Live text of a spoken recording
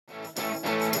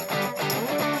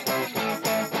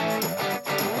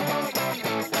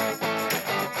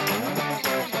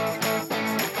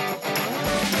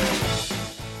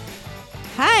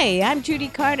Hi, I'm Judy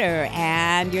Carter,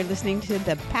 and you're listening to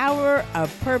the Power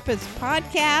of Purpose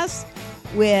podcast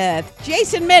with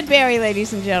Jason Medberry,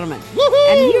 ladies and gentlemen.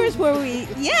 Woohoo! And here's where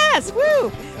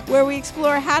where we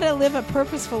explore how to live a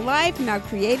purposeful life and how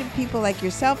creative people like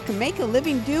yourself can make a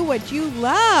living do what you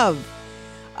love.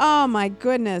 Oh my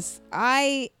goodness,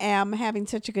 I am having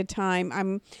such a good time.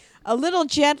 I'm a little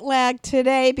jet lagged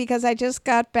today because I just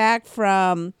got back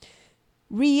from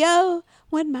Rio.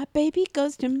 When my baby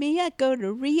goes to me, I go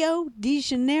to Rio de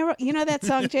Janeiro. You know that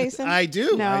song, Jason? I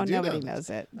do. No, nobody knows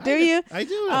it. Do you? I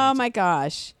do. Oh, my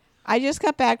gosh. I just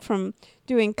got back from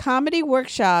doing comedy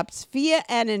workshops via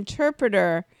an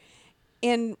interpreter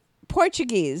in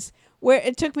Portuguese, where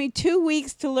it took me 2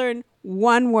 weeks to learn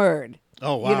one word.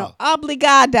 Oh, wow. You know,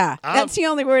 obrigada. That's the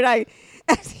only word I...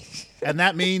 And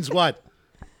that means what?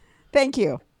 Thank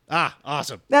you. Ah,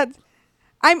 awesome.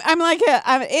 I'm like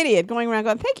I'm an idiot going around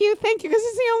going, thank you, because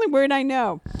it's the only word I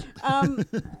know.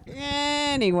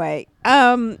 Anyway,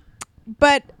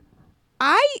 but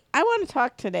I want to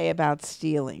talk today about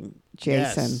stealing,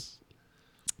 Jason. Yes.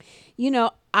 You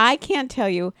know, I can't tell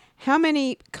you how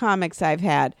many comics I've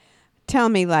had tell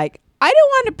me, like, I don't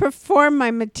want to perform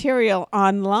my material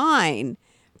online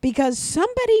because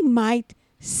somebody might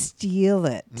steal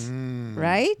it,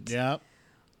 right? Yeah.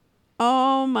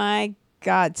 Oh, my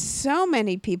God, so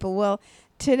many people. Well,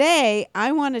 today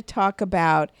I want to talk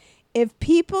about if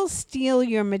people steal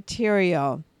your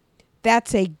material,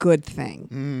 that's a good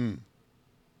thing.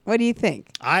 What do you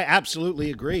think? I absolutely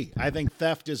agree. I think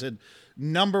theft is a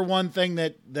number one thing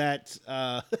that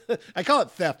I call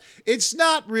it theft. It's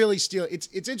not really stealing.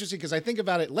 It's interesting because I think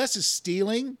about it less as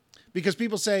stealing because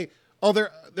people say, oh,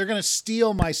 they're going to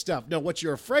steal my stuff. No, what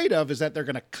you're afraid of is that they're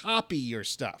going to copy your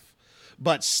stuff.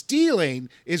 But stealing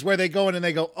is where they go in and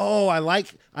they go, oh, I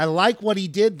like what he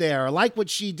did there. I like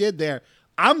what she did there.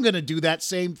 I'm going to do that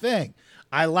same thing.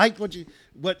 I like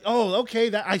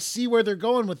that I see where they're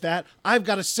going with that. I've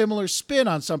got a similar spin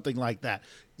on something like that.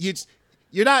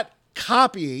 You're not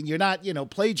copying, you're not,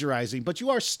 plagiarizing, but you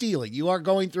are stealing. You are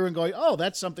going through and going, oh,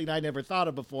 that's something I never thought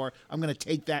of before. I'm going to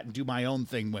take that and do my own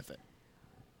thing with it.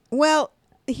 Well,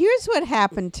 here's what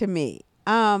happened to me.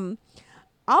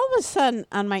 All of a sudden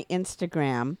on my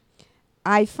Instagram,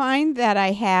 I find that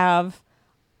I have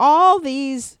all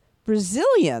these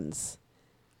Brazilians,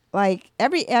 like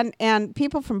and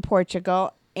people from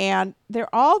Portugal, and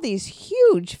they're all these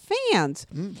huge fans.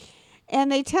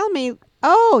 And they tell me,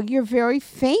 oh, you're very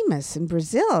famous in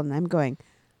Brazil. And I'm going,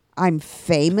 I'm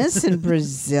famous in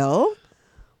Brazil?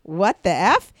 What the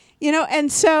F? And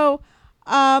so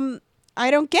I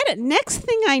don't get it. Next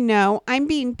thing I know, I'm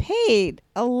being paid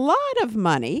a lot of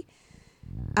money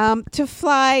to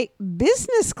fly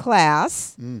business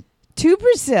class to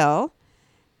Brazil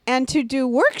and to do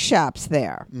workshops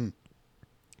there.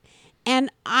 And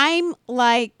I'm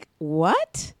like,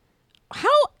 what? How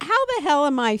the hell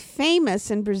am I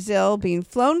famous in Brazil, being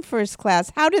flown first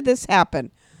class? How did this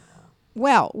happen?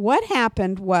 Well, what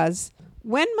happened was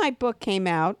when my book came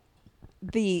out,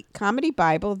 the Comedy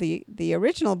Bible, the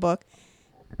original book,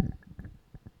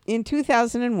 in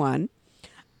 2001,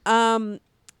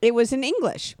 it was in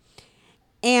English.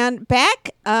 And back,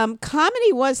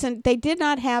 comedy they did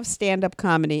not have stand-up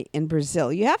comedy in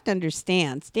Brazil. You have to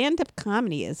understand, stand-up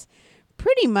comedy is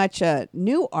pretty much a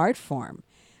new art form.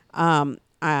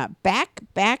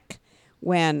 Back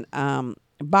when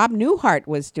Bob Newhart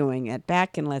was doing it,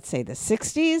 back in, let's say, the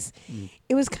 60s,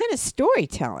 it was kind of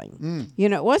storytelling.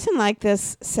 It wasn't like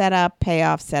this set up,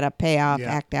 payoff,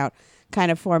 act out kind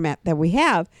of format that we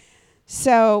have.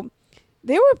 So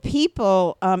there were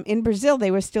people in Brazil,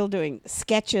 they were still doing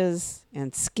sketches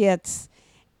and skits,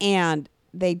 and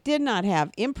they did not have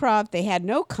improv. They had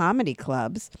no comedy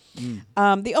clubs. The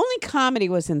only comedy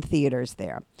was in theaters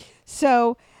there.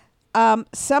 So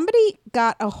somebody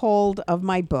got a hold of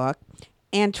my book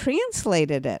and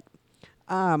translated it.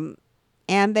 And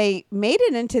they made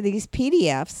it into these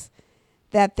PDFs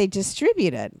that they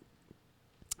distributed.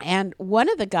 And one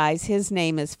of the guys, his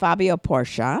name is Fabio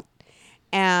Porchat,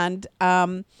 and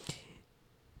then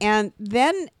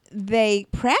they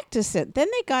practiced it. Then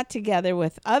they got together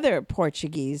with other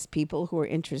Portuguese people who were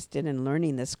interested in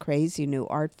learning this crazy new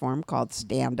art form called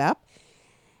stand-up,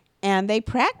 and they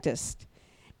practiced.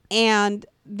 And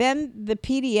then the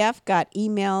PDF got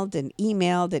emailed and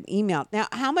emailed and emailed. Now,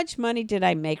 how much money did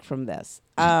I make from this?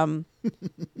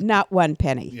 Not one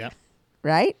penny. Yeah.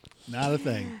 Right? Not a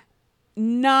thing.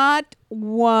 Not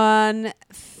one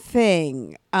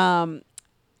thing.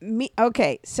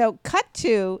 Okay, so cut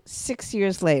to 6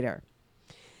 years later.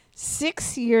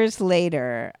 6 years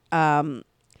later,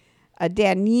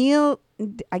 Daniel,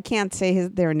 I can't say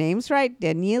their names right.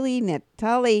 Daniele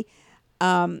Natali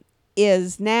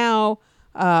is now,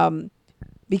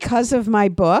 because of my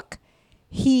book,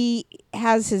 he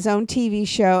has his own TV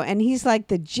show, and he's like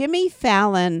the Jimmy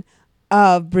Fallon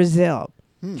of Brazil.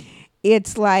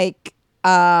 It's like,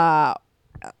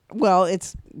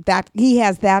 it's that he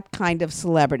has that kind of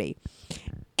celebrity.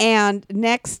 And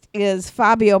next is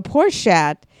Fabio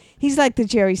Porchat. He's like the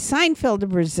Jerry Seinfeld of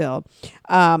Brazil.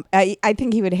 I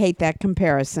think he would hate that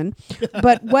comparison.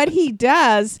 But what he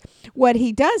does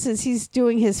is he's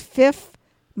doing his 5th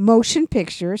motion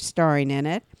picture starring in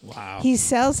it. Wow. He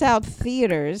sells out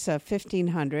theaters of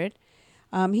 1,500.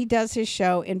 He does his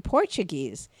show in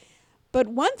Portuguese. But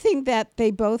one thing that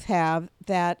they both have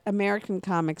that American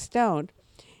comics don't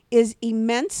is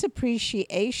immense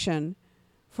appreciation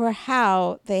for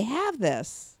how they have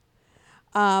this.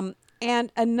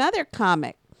 And another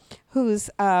comic who's,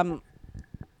 and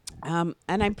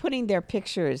I'm putting their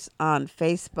pictures on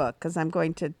Facebook because I'm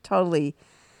going to totally,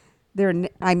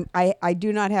 I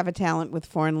do not have a talent with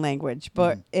foreign language,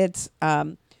 but it's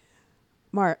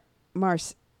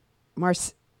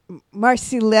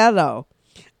Marcelo.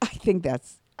 I think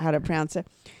that's how to pronounce it.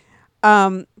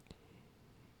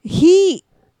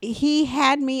 He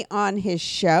had me on his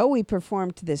show. We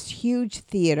performed to this huge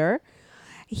theater.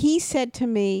 He said to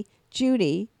me,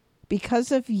 Judy,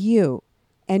 because of you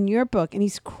and your book, and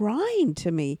he's crying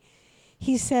to me,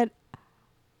 he said,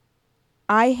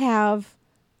 I have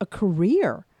a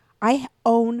career. I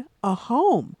own a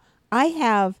home. I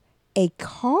have a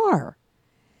car.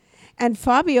 And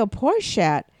Fabio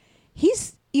Porchat,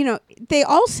 they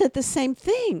all said the same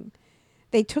thing.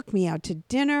 They took me out to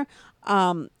dinner.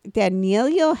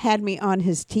 Daniel had me on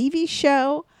his TV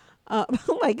show,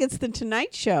 like it's the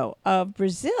Tonight Show of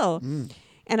Brazil.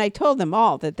 And I told them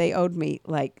all that they owed me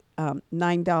like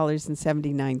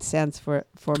 $9.79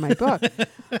 for my book.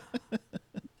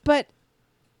 But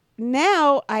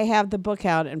now I have the book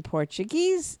out in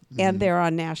Portuguese, and they're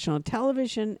on national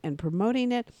television and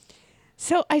promoting it.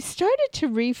 So I started to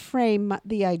reframe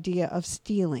the idea of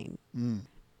stealing.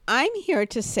 I'm here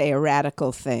to say a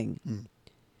radical thing.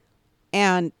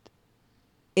 And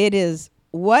it is,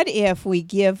 what if we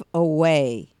give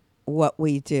away what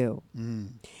we do?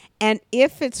 And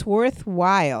if it's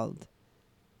worthwhile,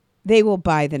 they will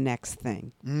buy the next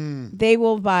thing. They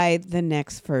will buy the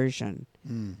next version.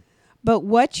 But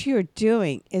what you're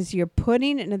doing is you're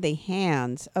putting it into the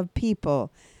hands of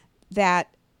people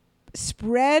that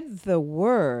spread the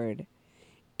word.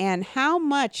 And how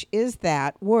much is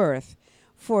that worth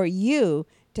for you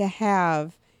to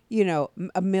have, 1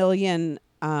 million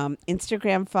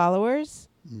Instagram followers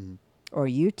or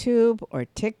YouTube or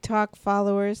TikTok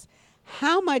followers?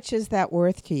 How much is that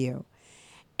worth to you?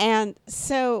 And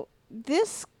so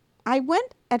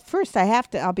at first,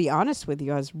 I'll be honest with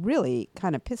you, I was really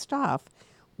kind of pissed off.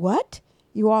 What?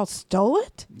 You all stole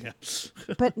it? Yeah.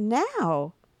 But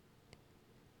now,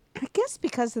 I guess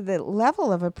because of the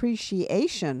level of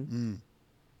appreciation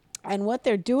and what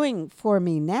they're doing for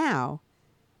me now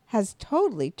has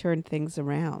totally turned things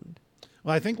around.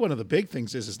 Well, I think one of the big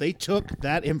things is they took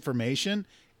that information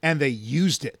and they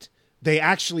used it. They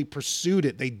actually pursued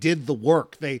it. They did the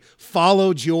work. They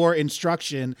followed your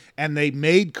instruction, and they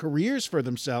made careers for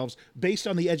themselves based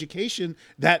on the education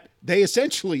that they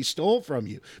essentially stole from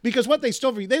you. Because what they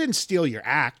stole from you, they didn't steal your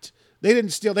act. They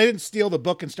didn't steal the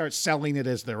book and start selling it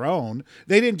as their own.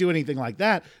 They didn't do anything like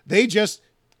that. They just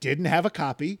didn't have a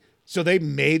copy. So they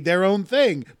made their own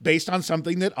thing based on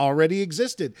something that already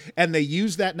existed. And they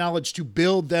used that knowledge to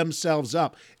build themselves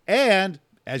up. And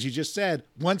as you just said,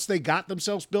 once they got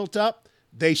themselves built up,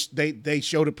 they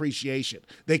showed appreciation.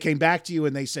 They came back to you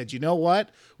and they said, you know what?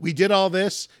 We did all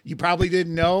this. You probably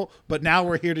didn't know, but now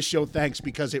we're here to show thanks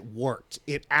because it worked.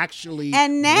 It actually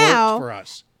worked for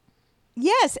us.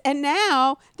 Yes, and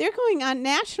now they're going on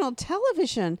national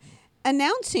television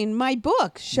announcing my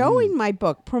book, showing my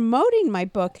book, promoting my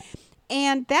book.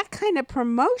 And that kind of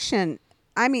promotion,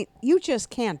 I mean, you just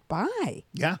can't buy.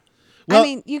 Yeah. Well, I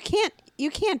mean, you can't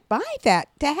buy that.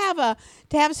 To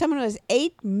have someone who has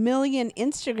 8 million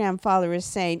Instagram followers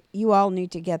saying, you all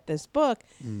need to get this book,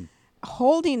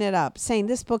 holding it up, saying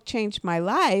this book changed my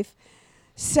life.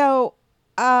 So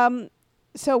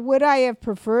would I have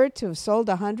preferred to have sold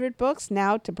 100 books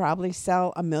now to probably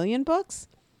sell 1 million books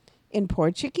in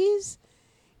Portuguese?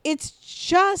 It's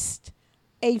just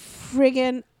a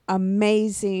friggin'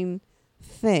 amazing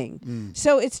thing.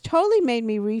 So it's totally made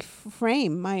me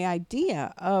reframe my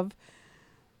idea of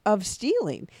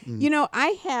stealing.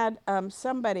 I had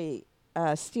somebody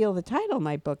steal the title of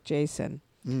my book, Jason.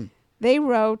 They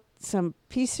wrote some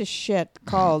piece of shit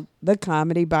called The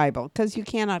Comedy Bible because you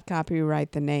cannot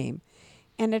copyright the name.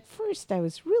 And at first I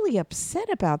was really upset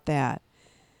about that.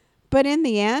 But in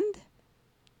the end,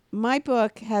 my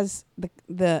book has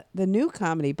the new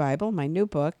Comedy Bible, my new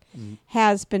book,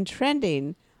 has been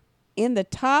trending in the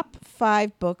top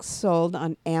 5 books sold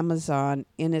on Amazon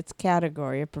in its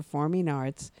category of performing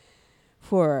arts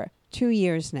for 2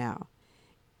 years now.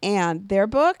 And their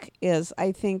book is,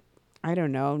 I think, I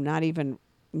don't know, not even,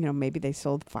 maybe they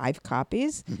sold 5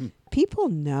 copies. People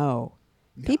know.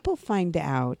 Yeah. People find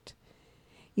out.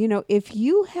 If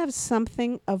you have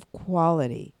something of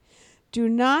quality, do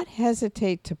not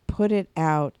hesitate to put it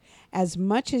out as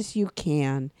much as you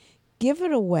can. Give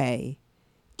it away.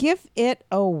 Give it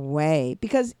away.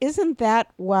 Because isn't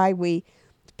that why we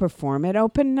perform at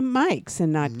open mics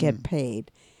and not get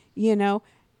paid?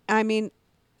 I mean,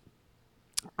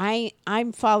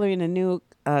 I'm following a new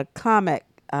comic,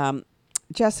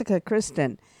 Jessica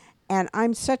Kristen, and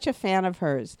I'm such a fan of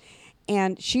hers.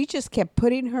 And she just kept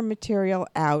putting her material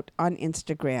out on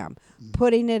Instagram,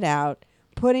 putting it out,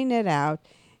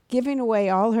 giving away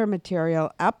all her material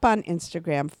up on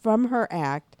Instagram from her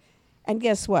act. And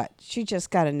guess what? She just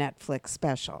got a Netflix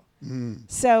special.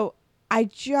 So I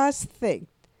just think,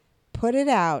 put it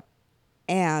out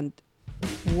and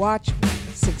watch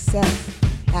success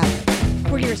happen.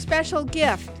 For your special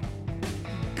gift,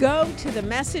 go to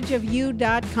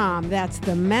themessageofyou.com. That's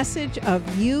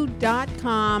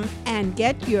themessageofyou.com and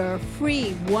get your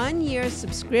free 1-year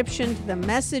subscription to the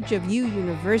Message of You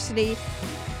University,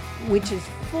 which is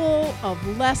full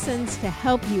of lessons to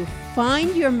help you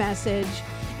find your message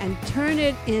and turn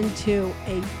it into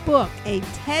a book, a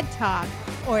TED Talk,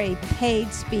 or a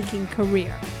paid speaking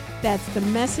career. That's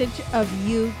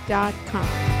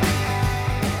themessageofyou.com.